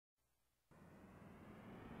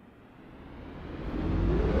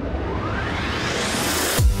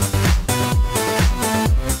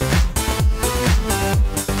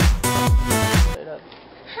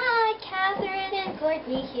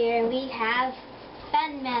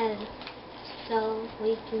fan mail. So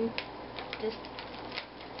we can just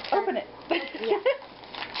open it. Yeah.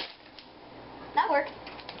 That worked.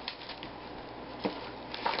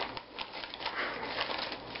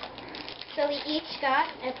 So we each got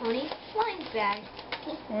a pony blind bag.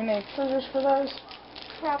 We need scissors for those.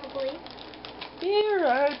 Probably. Be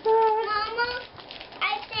right back. Mama,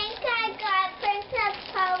 I think I got Princess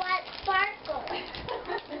Colette Sparkle.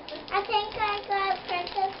 I think I got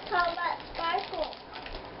Princess Colette Sparkle.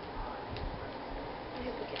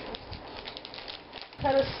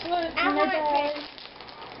 Had a slit I in the want bag.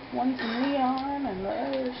 One's neon and the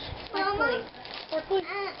other's Mama, sparkly.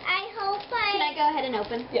 I hope Can I go ahead and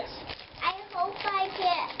open? Yes. I hope I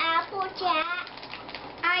get Applejack.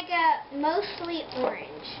 I got mostly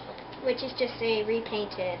orange, which is just a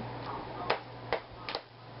repainted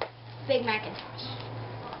Big Macintosh.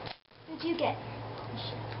 What did you get?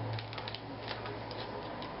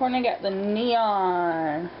 Courtney got the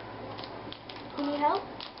neon. You need help?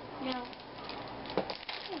 No.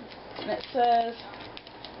 And it says,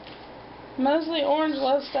 Mosley Orange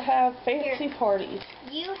loves to have fancy parties.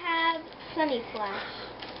 You have Sunny Flash.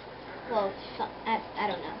 Well, I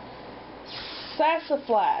don't know.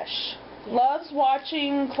 Sassaflash. Yeah. Loves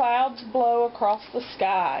watching clouds blow across the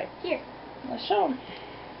sky. Here. Let's show them.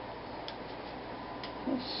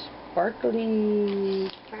 Sparkly.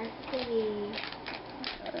 Sparkly.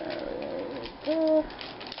 There we go.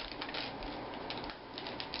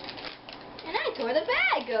 And I tore the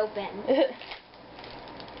bag open.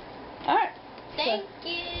 Alright. Thank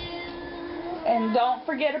you. And don't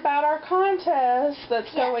forget about our contest that's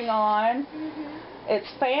Yes. going on. It's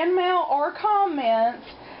fan mail or comments,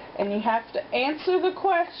 and you have to answer the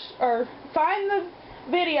question or find the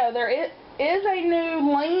video. There is a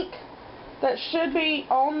new link that should be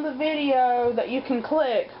on the video that you can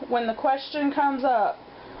click when the question comes up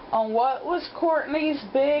on what was Courtney's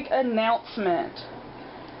big announcement.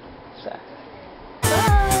 So